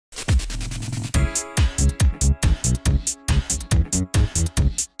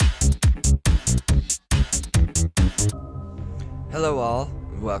Hello all,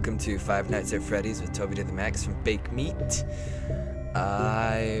 welcome to Five Nights at Freddy's with Toby to the Max from Bake Meat.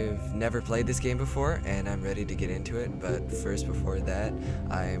 I've never played this game before and I'm ready to get into it, but first before that,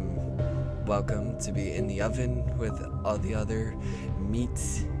 I'm welcome to be in the oven with all the other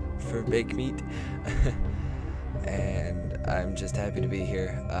meats for Bake Meat. And I'm just happy to be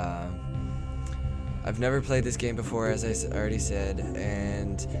here. I've never played this game before, as I already said,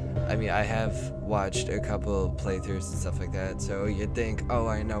 and I mean, I have watched a couple playthroughs and stuff like that, so you'd think, oh,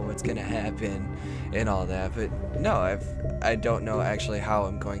 I know what's gonna happen and all that, but no, I don't know actually how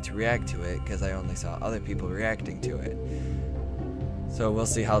I'm going to react to it, because I only saw other people reacting to it. So we'll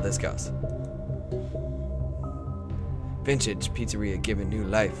see how this goes. Vintage Pizzeria given new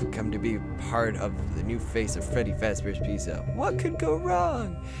life. Come to be part of the new face of Freddy Fazbear's Pizza. What could go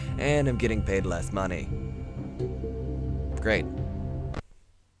wrong? And I'm getting paid less money. Great.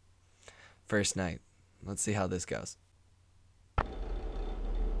 First night. Let's see how this goes.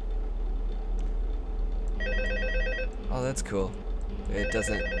 Oh, that's cool. It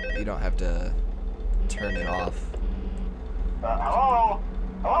doesn't, you don't have to turn it off.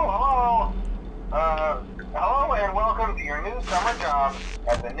 Hello and welcome to your new summer job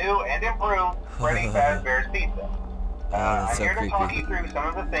at the new and improved Freddy Fazbear's Pizza. I'm so here to talk creepy. you through some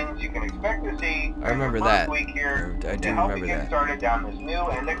of the things you can expect to see I remember in your that. first week here I do to help remember you get that. started down this new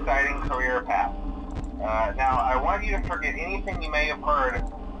and exciting career path. Now, I want you to forget anything you may have heard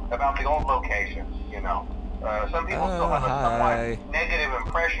about the old locations, you know. Some people still have a somewhat negative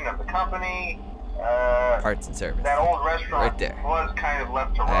impression of the company. Parts and service. That old restaurant Right there. was kind of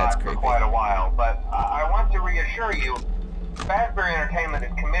left to That's rot for creepy. quite a while, but I want to reassure you, Fazbear Entertainment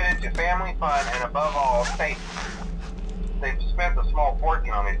is committed to family fun and above all, safety. They've spent a small fortune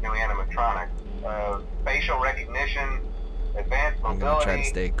on these new animatronics. Facial recognition, advanced I'm mobility. gonna try to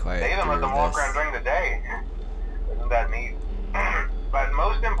stay quiet They even let through them walk this. around during the day. Isn't that neat? But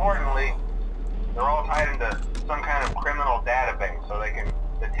most importantly, they're all tied into some kind of criminal database so they can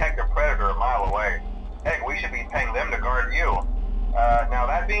detect a predator a mile away. Heck, we should be paying them to guard you. Now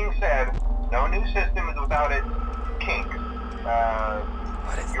that being said, no new system is without its kinks.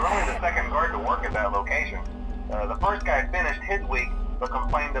 You're only the second guard to work at that location. The first guy finished his week but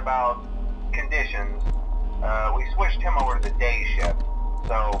complained about conditions. We switched him over to the day shift.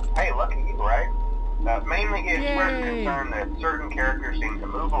 So, hey, lucky you, right? Mainly he expressed concern that certain characters seem to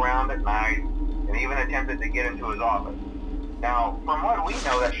move around at night and even attempted to get into his office. Now, from what we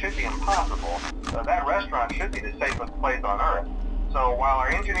know, that should be impossible. That restaurant should be the safest place on Earth. So while our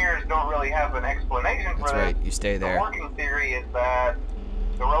engineers don't really have an explanation for That's right, this, you stay there. the working theory is that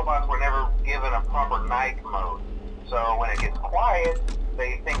the robots were never given a proper night mode. So when it gets quiet,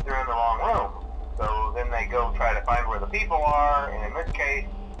 they think they're in the wrong room. So then they go try to find where the people are, and in this case,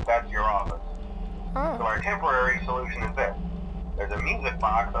 that's your office. So our temporary solution is this. There's a music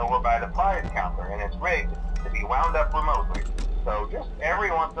box over by the prize counter, and it's rigged to be wound up remotely. So just every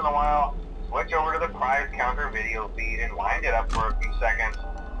once in a while, switch over to the prize counter video feed and wind it up for a few seconds.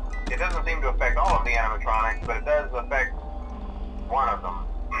 It doesn't seem to affect all of the animatronics, but it does affect one of them.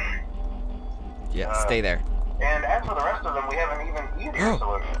 Yeah, stay there. And as for the rest of them, we have an even easier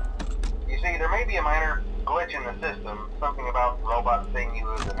solution. You see, there may be a minor glitch in the system, something about the robot seeing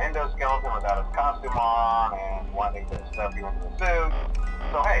you as an endoskeleton without his costume on and wanting to stuff you into the suit.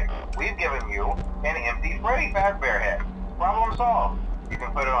 So hey, we've given you an empty Freddy Fazbear head. Problem solved. You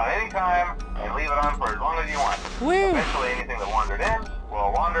can put it on any time and leave it on for as long as you want. Eventually anything that wandered in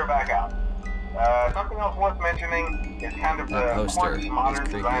will wander back out. Something else worth mentioning is kind of the quirky modern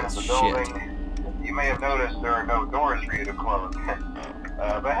design of the building. You may have noticed there are no doors for you to close.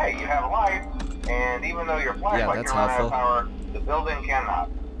 But hey, you have lights, and even though your flashlight can run out of power, the building cannot.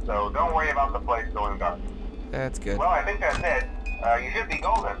 So don't worry about the place going dark. That's good. Well, I think that's it. You should be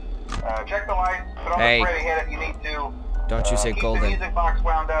golden. Check the lights, put on the Freddy head if you need to. Don't you say keep golden. the music box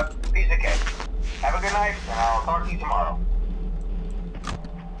wound up, piece of cake. Have a good night, and I'll talk to you tomorrow.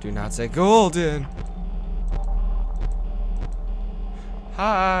 Do not say golden.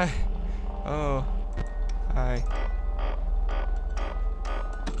 Hi. Oh. Hi.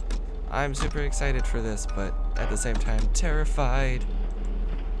 I'm super excited for this, but at the same time terrified.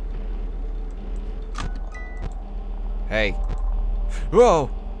 Hey. Whoa!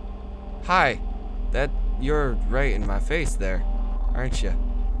 Hi. You're right in my face there, aren't you?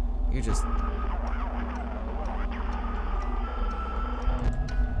 You just...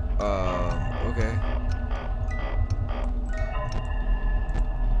 okay.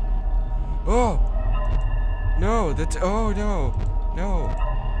 Oh! No, oh no! No!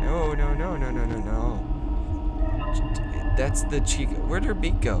 No, no, no, no, no, no, no. That's the Chica. Where'd her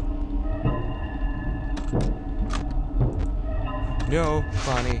beak go? No,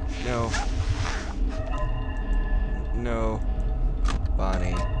 Bonnie, no. No.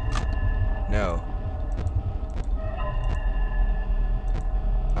 Bonnie. No.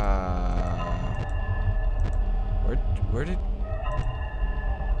 Where did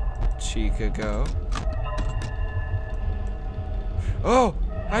Chica go? Oh!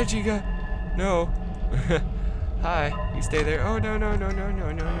 Hi, Chica! No. Hi, you stay there. Oh, no, no, no, no,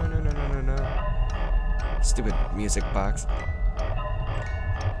 no, no, no, no, no, no, no, no. Stupid music box.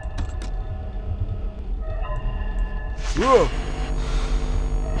 Whoa!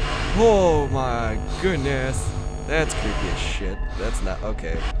 Oh my goodness. That's creepy as shit. That's not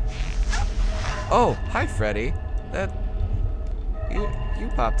okay. Oh, hi Freddy. You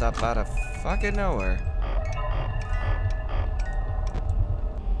popped up out of fucking nowhere.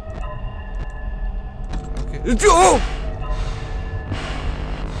 Okay. Oh!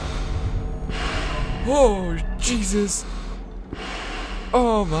 Oh, Jesus.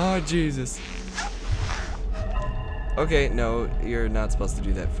 Oh my Jesus. Okay, no, you're not supposed to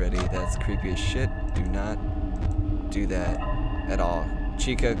do that, Freddy. That's creepy as shit. Do not do that at all.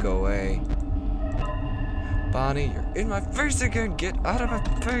 Chica, go away. Bonnie, you're in my face again. Get out of my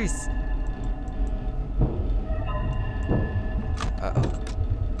face. Uh-oh.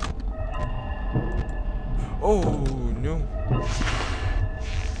 Oh, no.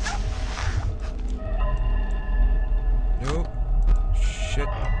 No. Shit.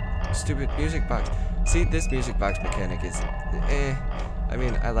 Stupid music box. See, this music box mechanic is I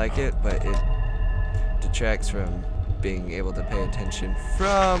mean, I like it, but it detracts from being able to pay attention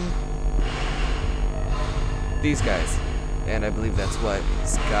from these guys. And I believe that's what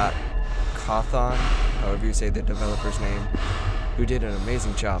Scott Cawthon, however you say the developer's name, who did an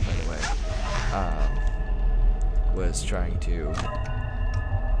amazing job, by the way, was trying to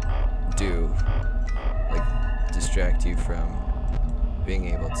do, like, distract you from being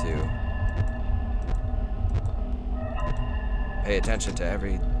able to pay attention to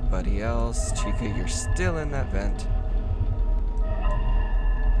everybody else. Chica, you're still in that vent.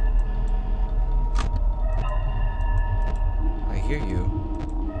 I hear you.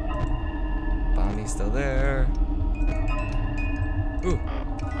 Bonnie's still there. Ooh,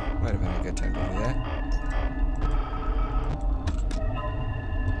 might have been a good time to do that.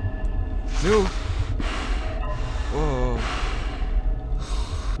 No! Whoa.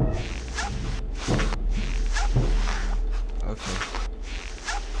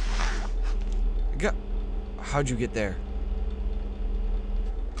 Okay. How'd you get there?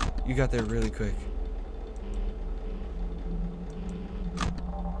 You got there really quick.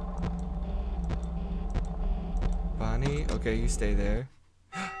 Bonnie, okay, you stay there.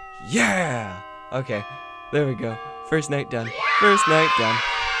 Yeah! Okay, there we go. First night done. First night done.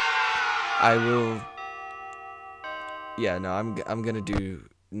 I will... Yeah, no, I'm gonna do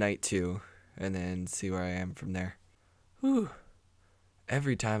night 2 and then see where I am from there. Whew.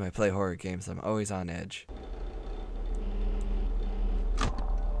 Every time I play horror games, I'm always on edge.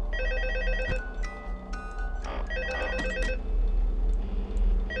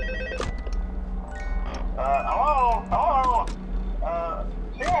 Hello?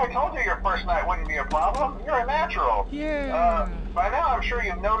 See, I told you your first night wouldn't be a problem. You're a natural. Yeah. By now, I'm sure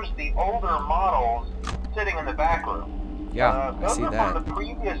you've noticed the older models sitting in the back room. Yeah, I see those are that. from the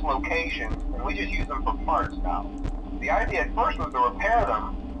previous location, and we just use them for parts now. The idea at first was to repair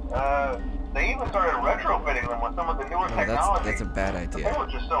them. They even started retrofitting them with some of the newer technology. That's a bad idea. They were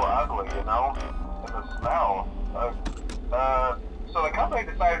just so ugly, you know? And the smell. So the company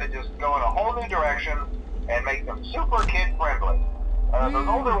decided to just go in a whole new direction and make them super kid-friendly. Those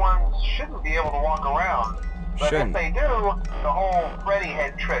older ones shouldn't be able to walk around. But if they do, the whole Freddy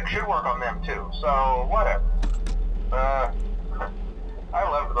head trick should work on them too. So, whatever. I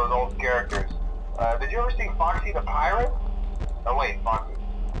loved those old characters. Did you ever see Foxy the Pirate? Oh wait, Foxy.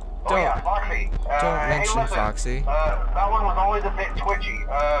 Oh yeah, Foxy. Don't mention hey, listen, Foxy. That one was always a bit twitchy.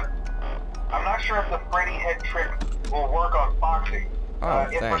 I'm not sure if the Freddy head trick will work on Foxy.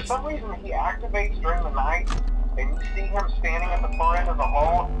 If for some reason he activates during the night, and you see him standing at the far end of the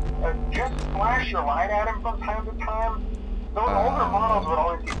hall, just flash your light at him from time to time. Those older models would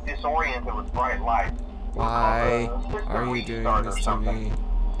always get disoriented with bright light. Why are you doing this to me?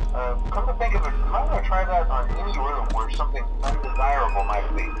 Come to think of it, I'm going to try that on any room where something undesirable might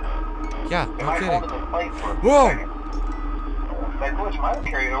be. Yeah, It no might hold kidding. him in place for a Whoa! second. That glitch might have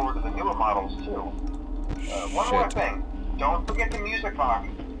carried over to the newer models too. One more thing. Don't forget the music box.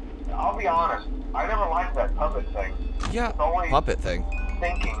 I'll be honest, I never liked that puppet thing. Yeah, it's always puppet thing.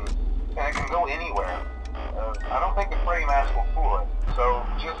 Thinking, and it can go anywhere. I don't think the Freddy mask will fool it. So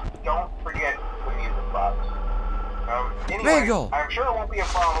just don't forget the music box. Anyway, Bagel! I'm sure it won't be a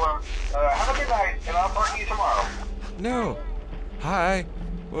problem. Have a good night, and I'll talk to you tomorrow. No. Hi.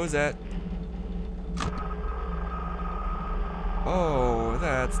 What was that? Oh,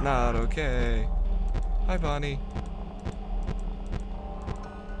 that's not okay. Hi, Bonnie.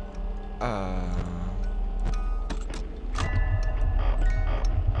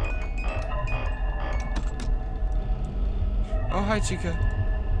 Oh, hi, Chica.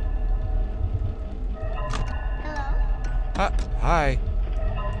 Hello? Hi.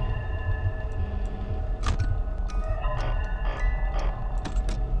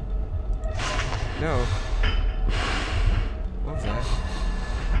 No. What was that?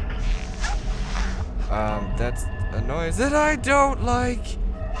 That's a noise that I don't like.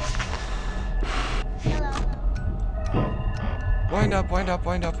 Hello? Wind up, wind up,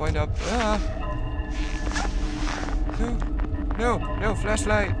 wind up, wind up. Ah. No, no, no,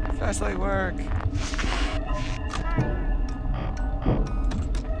 flashlight. Flashlight work.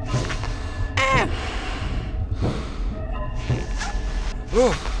 Ah.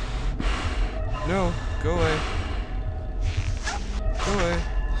 Oh. No, go away. Go away.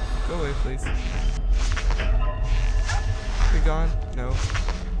 Go away, please. Be gone? No.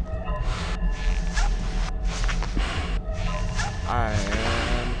 I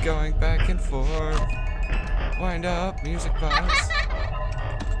am going back and forth. Wind up, music box.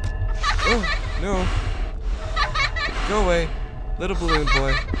 Oh, no. Go away. Little balloon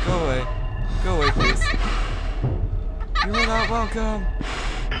boy. Go away. Go away, please. You are not welcome.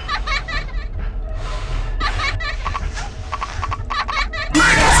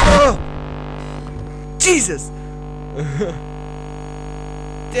 Oh! Jesus!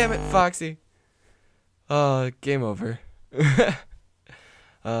 Damn it, Foxy. Game over.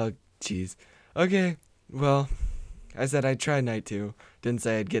 Oh, jeez. Okay, well, I said I'd try night 2. Didn't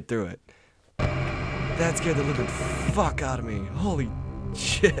say I'd get through it. That scared the living fuck out of me. Holy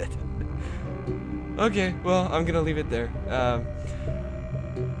shit. Okay, well, I'm gonna leave it there.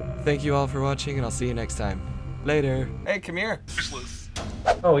 Thank you all for watching, and I'll see you next time. Later. Hey, come here.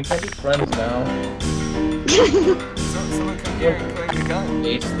 Oh, we can't be friends now. Someone come here and claim the gun.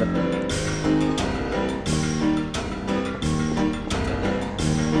 Ace the...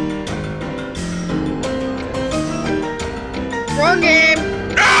 Wrong game!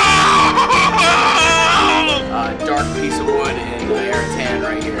 Dark piece of wood in the air tan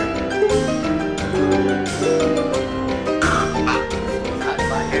right here.